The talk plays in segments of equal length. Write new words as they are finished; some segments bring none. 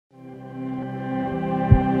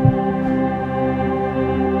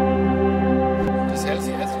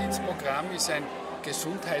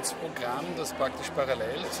Gesundheitsprogramm, das praktisch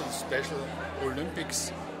parallel zu Special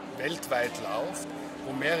Olympics weltweit läuft,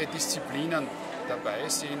 wo mehrere Disziplinen dabei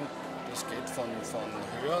sind. Das geht von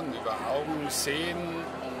Hören über Augen, Sehen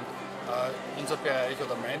und unser Bereich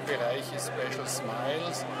oder mein Bereich ist Special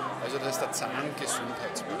Smiles, also das ist der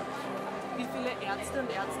Zahngesundheitsbereich. Wie viele Ärzte und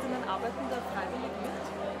Ärztinnen arbeiten da freiwillig mit?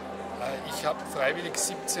 Ich habe freiwillig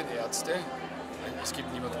 17 Ärzte. Es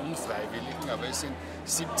gibt niemand Unfreiwilligen, aber es sind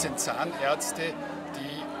 17 Zahnärzte,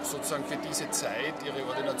 die sozusagen für diese Zeit ihre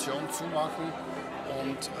Ordination zumachen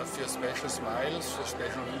und für Special Smiles, für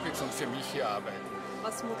Special Olympics und für mich hier arbeiten.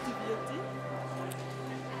 Was motiviert die?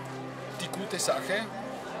 Die gute Sache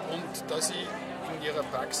und dass sie in ihrer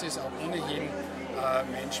Praxis auch ohnehin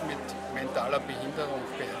Menschen mit mentaler Behinderung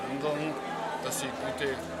behandeln, dass sie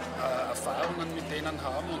gute Erfahrungen mit denen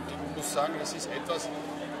haben und ich muss sagen, es ist etwas,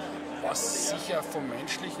 was sicher vom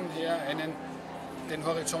Menschlichen her den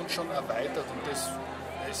Horizont schon erweitert und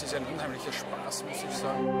es ist ein unheimlicher Spaß, muss ich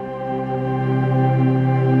sagen.